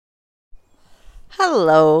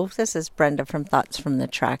Hello, this is Brenda from Thoughts from the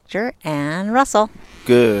Tractor and Russell.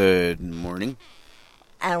 Good morning.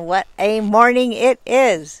 And what a morning it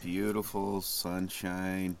is. Beautiful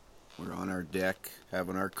sunshine. We're on our deck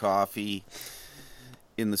having our coffee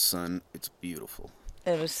in the sun. It's beautiful.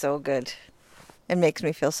 It was so good. It makes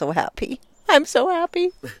me feel so happy. I'm so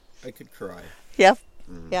happy. I could cry. Yep.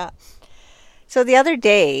 Yeah. So the other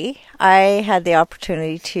day, I had the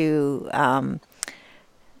opportunity to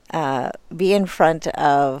be in front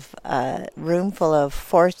of a room full of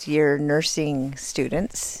fourth-year nursing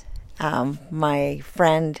students. My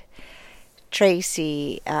friend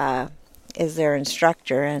Tracy is their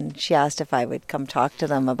instructor, and she asked if I would come talk to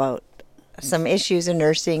them about some issues in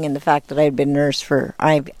nursing and the fact that I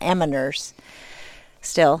am a nurse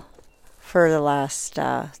still for the last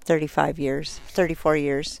 34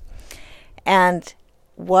 years. And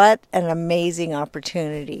what an amazing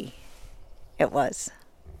opportunity it was.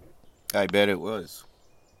 I bet it was.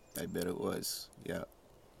 Yeah.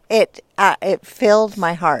 It filled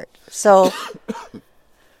my heart. So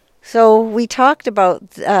we talked about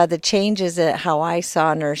the changes at how I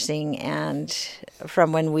saw nursing, and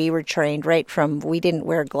from when we were trained, right from we didn't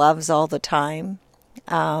wear gloves all the time.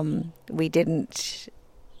 We didn't,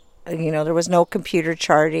 there was no computer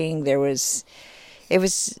charting. The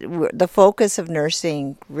focus of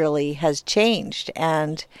nursing really has changed,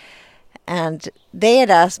 and they had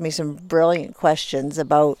asked me some brilliant questions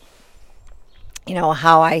about,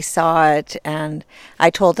 how I saw it, and I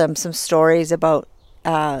told them some stories about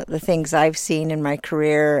the things I've seen in my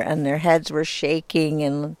career, and their heads were shaking,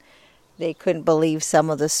 and they couldn't believe some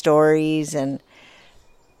of the stories.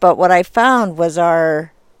 But what I found was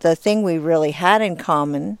the thing we really had in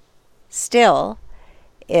common still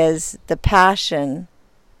is the passion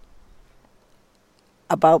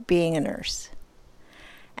about being a nurse.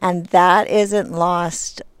 And that isn't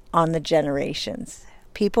lost on the generations.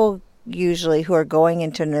 People usually who are going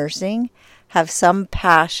into nursing have some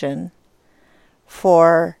passion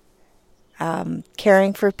for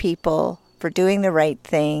caring for people, for doing the right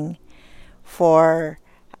thing, for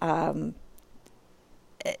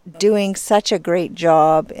doing such a great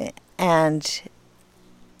job. And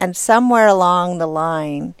somewhere along the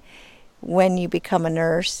line, when you become a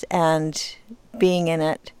nurse and being in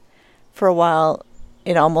it for a while,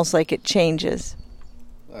 it almost like it changes.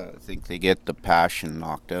 I think they get the passion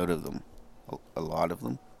knocked out of them, a lot of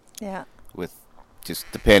them. Yeah. With just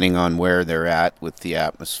depending on where they're at with the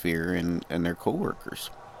atmosphere and their coworkers.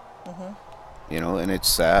 Mm-hmm. And it's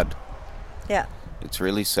sad. Yeah. It's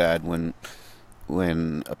really sad when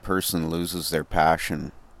a person loses their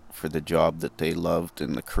passion for the job that they loved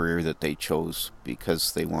and the career that they chose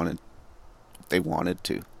because they wanted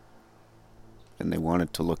to. And they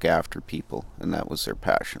wanted to look after people, and that was their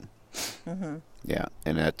passion. Mm-hmm. Yeah,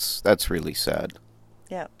 and that's really sad.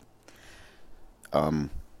 Yeah.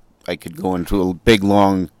 I could go into a big,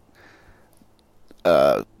 long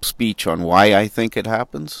speech on why I think it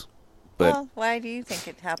happens. But why do you think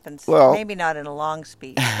it happens? Well, maybe not in a long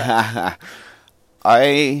speech. But.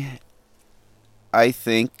 I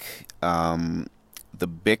think the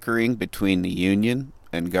bickering between the union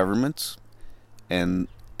and governments and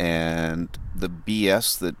the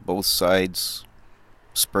BS that both sides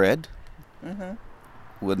spread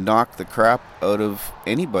would knock the crap out of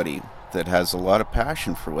anybody that has a lot of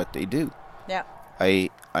passion for what they do. Yeah.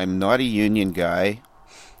 I'm not a union guy.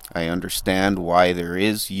 I understand why there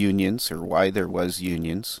is unions or why there was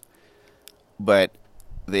unions. But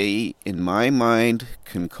they, in my mind,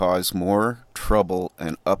 can cause more trouble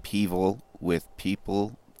and upheaval with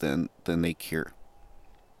people than they cure.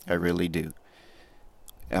 I really do.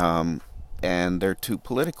 And they're too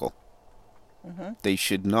political. Mm-hmm. They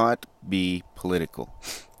should not be political.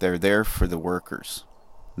 They're there for the workers,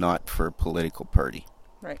 not for a political party.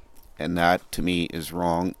 Right. And that, to me, is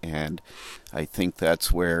wrong. And I think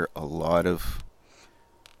that's where a lot of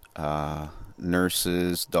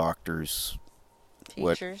nurses, doctors,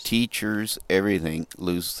 teachers, everything,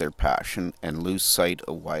 lose their passion and lose sight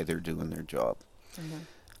of why they're doing their job.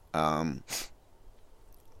 Mm-hmm.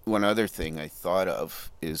 One other thing I thought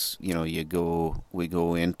of is, we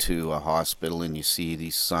go into a hospital and you see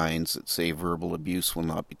these signs that say verbal abuse will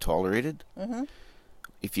not be tolerated. Mm-hmm.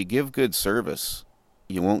 If you give good service,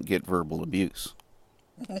 you won't get verbal abuse.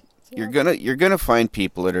 Yeah. You're gonna find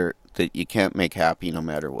people that you can't make happy no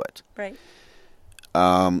matter what. Right.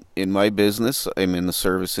 In my business, I'm in the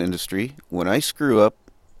service industry. When I screw up,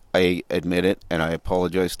 I admit it and I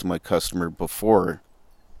apologize to my customer before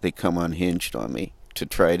they come unhinged on me to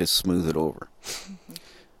try to smooth it over. Mm-hmm.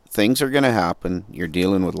 Things are going to happen. You're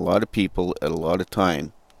dealing with a lot of people at a lot of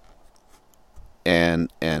time. And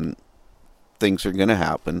things are going to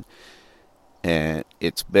happen, and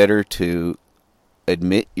it's better to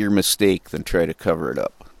admit your mistake than try to cover it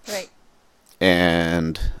up. Right.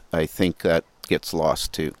 And I think that gets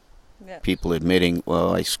lost too. Yeah. People admitting,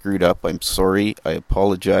 well, I screwed up, I'm sorry, I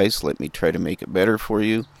apologize, let me try to make it better for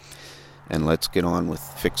you, and let's get on with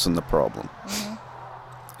fixing the problem. Mm-hmm.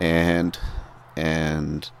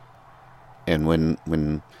 And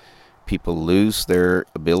when people lose their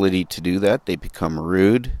ability to do that, they become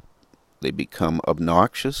rude, they become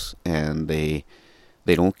obnoxious, and they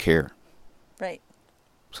don't care. Right.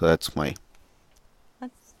 So that's my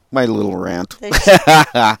little rant.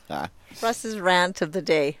 Russ's rant of the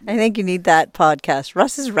day. I think you need that podcast.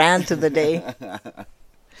 Russ's rant of the day.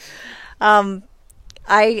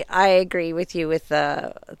 I agree with you with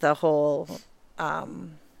the whole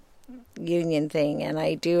union thing, and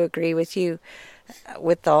I do agree with you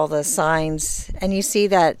with all the signs. And you see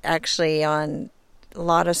that actually on a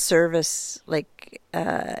lot of service, like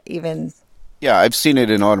even. Yeah, I've seen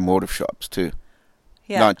it in automotive shops too.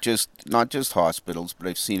 Yeah. Not just hospitals, but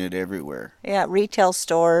I've seen it everywhere. Yeah, retail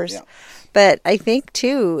stores. Yeah. But I think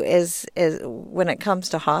too is when it comes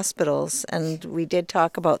to hospitals, and we did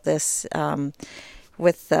talk about this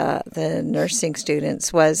with the nursing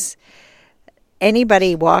students, was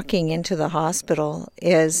anybody walking into the hospital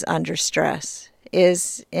is under stress,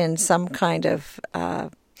 is in some kind of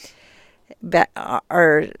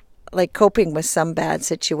or like coping with some bad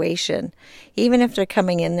situation. Even if they're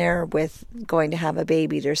coming in there with going to have a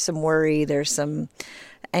baby, there's some worry, there's some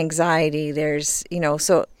anxiety, there's,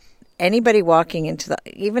 so anybody walking into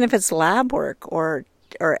even if it's lab work or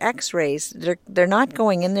x-rays, they're not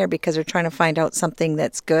going in there because they're trying to find out something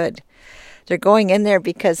that's good. They're going in there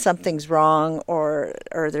because something's wrong or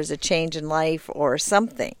there's a change in life or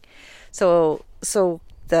something. So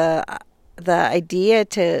the idea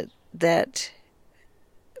that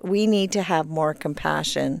we need to have more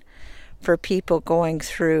compassion for people going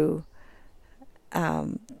through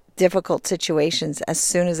difficult situations as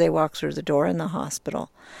soon as they walk through the door in the hospital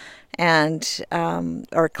and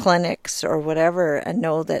or clinics or whatever, and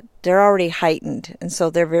know that they're already heightened, and so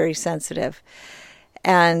they're very sensitive.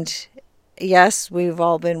 And yes, we've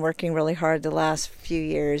all been working really hard the last few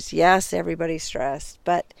years. Yes, everybody's stressed,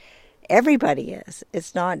 but everybody is.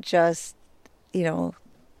 It's not just,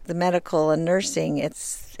 the medical and nursing,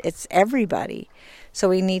 it's everybody. So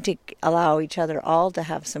we need to allow each other all to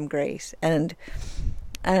have some grace. And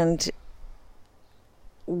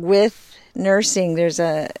with nursing,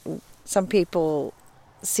 some people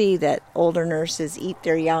see that older nurses eat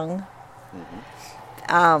their young.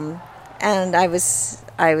 Mm-hmm. And I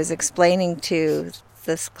was explaining to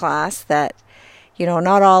this class that,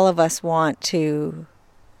 not all of us want to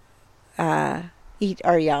eat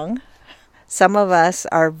our young. Some of us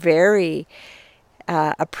are very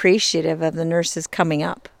appreciative of the nurses coming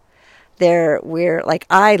up. We're like,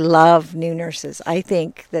 I love new nurses. I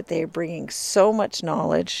think that they're bringing so much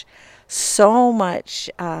knowledge, so much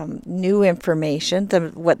new information.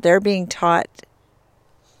 What they're being taught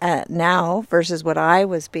now versus what I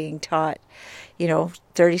was being taught,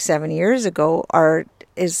 37 years ago,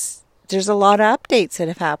 there's a lot of updates that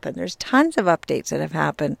have happened. There's tons of updates that have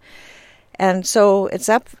happened. And so it's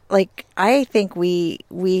I think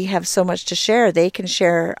we have so much to share. They can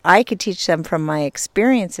share. I could teach them from my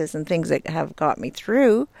experiences and things that have got me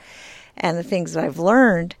through and the things that I've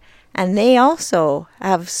learned. And they also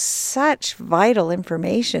have such vital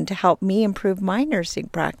information to help me improve my nursing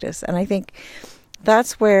practice. And I think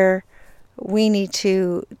that's where we need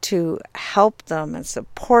to help them and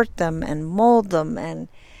support them and mold them and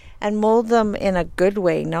mold them in a good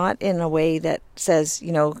way, not in a way that says,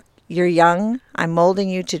 you're young, I'm molding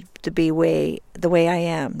you to be the way I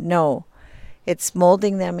am. No, it's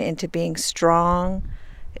molding them into being strong,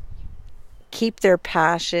 keep their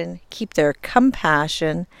passion, keep their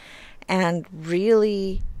compassion, and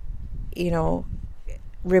really,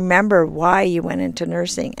 remember why you went into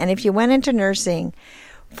nursing. And if you went into nursing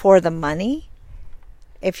for the money,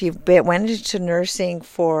 if you went into nursing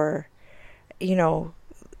for,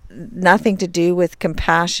 nothing to do with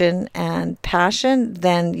compassion and passion,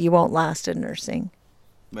 then you won't last in nursing.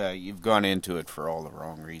 Well, you've gone into it for all the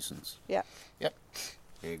wrong reasons. Yeah. Yep.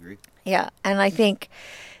 I agree. Yeah, and I think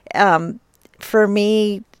for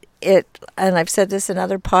me, and I've said this in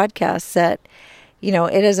other podcasts, that,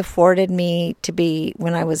 it has afforded me to be,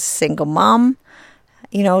 when I was a single mom,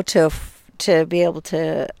 to be able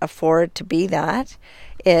to afford to be that.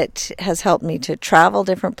 It has helped me to travel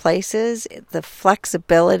different places, the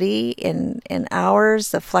flexibility in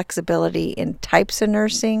hours, the flexibility in types of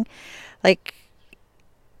nursing. Like,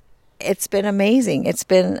 it's been amazing. It's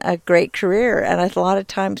been a great career. And a lot of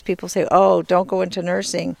times people say, oh, don't go into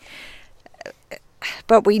nursing.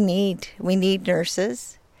 But we need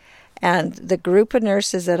nurses. And the group of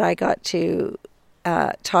nurses that I got to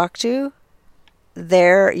talk to,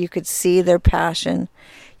 there you could see their passion.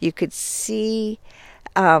 You could see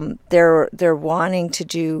they're wanting to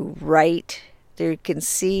do right. You can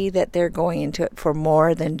see that they're going into it for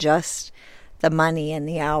more than just the money and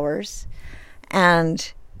the hours.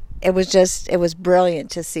 And it was brilliant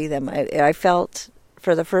to see them. I felt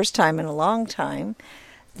for the first time in a long time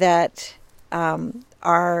that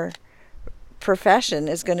our profession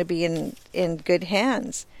is going to be in good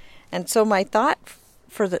hands. And so my thought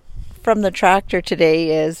from the tractor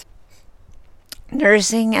today is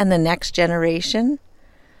nursing and the next generation,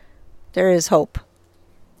 there is hope.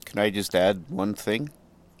 Can I just add one thing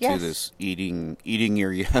to this eating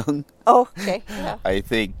your young? Oh, okay. Yeah. I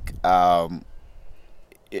think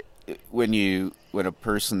when a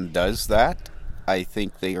person does that, I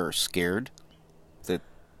think they are scared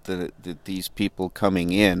that these people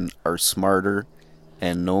coming in are smarter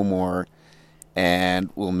and know more and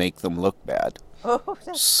will make them look bad. Oh,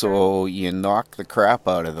 that's so true. You knock the crap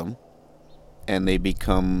out of them and they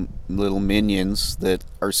become little minions that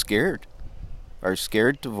are scared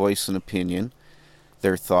to voice an opinion,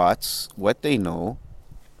 their thoughts, what they know,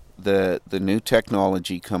 the new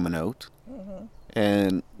technology coming out. Mm-hmm.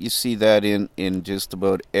 And you see that in just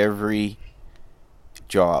about every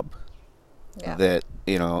job. Yeah. That,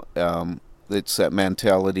 it's that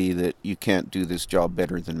mentality that you can't do this job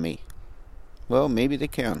better than me. Well, maybe they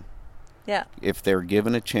can. Yeah. If they're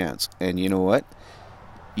given a chance. And you know what?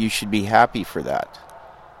 You should be happy for that.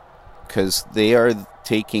 Because they are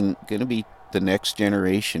going to be the next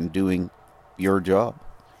generation doing your job.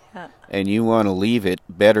 Yeah. And you want to leave it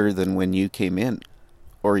better than when you came in.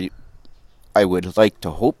 I would like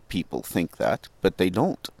to hope people think that, but they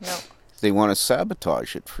don't. No. They want to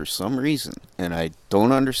sabotage it for some reason, and I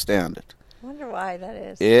don't understand it. I wonder why that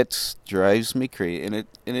is. It drives me crazy, and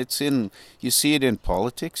it's you see it in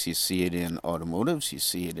politics, you see it in automotives, you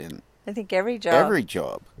see it in I think every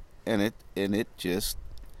job, and it just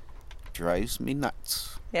drives me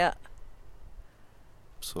nuts. Yeah.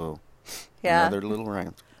 So, yeah. Another little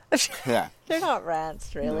rant. Yeah. They're not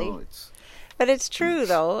rants, really. No, but it's true,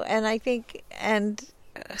 though, and I think, and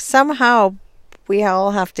somehow we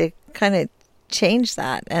all have to kind of change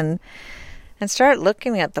that and start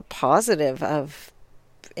looking at the positive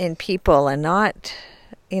in people and not,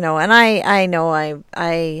 and I know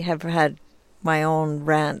I have had my own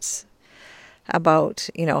rants about,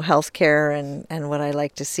 healthcare and what I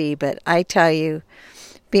like to see, but I tell you,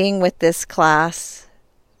 being with this class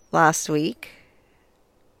last week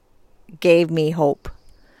gave me hope.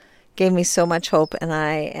 Gave me so much hope, and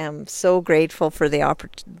I am so grateful for the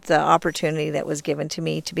opportunity that was given to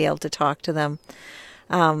me to be able to talk to them.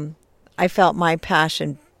 I felt my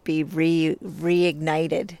passion be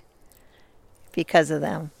reignited because of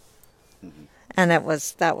them, and that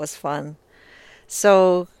was fun.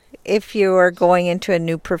 So, if you are going into a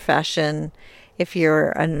new profession, if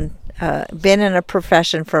you're been in a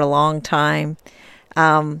profession for a long time,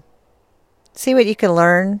 see what you can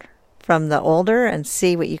learn from the older and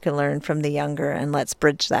see what you can learn from the younger, and let's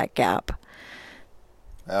bridge that gap.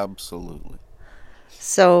 Absolutely.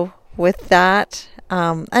 So with that,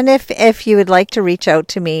 and if you would like to reach out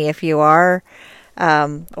to me, if you are,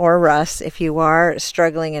 or Russ, if you are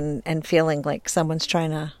struggling and feeling like someone's trying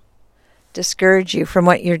to discourage you from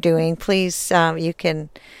what you're doing, please, you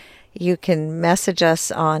can message us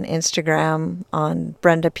on Instagram on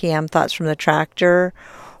Brenda PM Thoughts from the Tractor,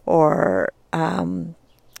 or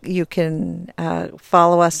you can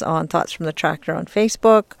follow us on Thoughts from the Tractor on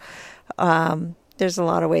Facebook. There's a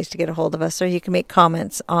lot of ways to get a hold of us, or you can make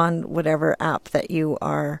comments on whatever app that you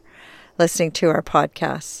are listening to our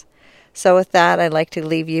podcasts. So with that, I'd like to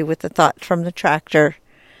leave you with the thought from the tractor.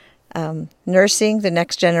 Nursing the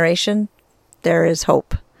next generation, there is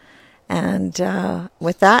hope. And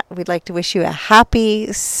with that, we'd like to wish you a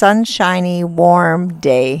happy, sunshiny, warm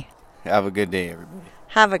day. Have a good day, everybody.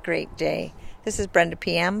 Have a great day. This is Brenda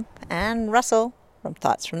PM and Russell from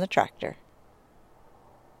Thoughts from the Tractor.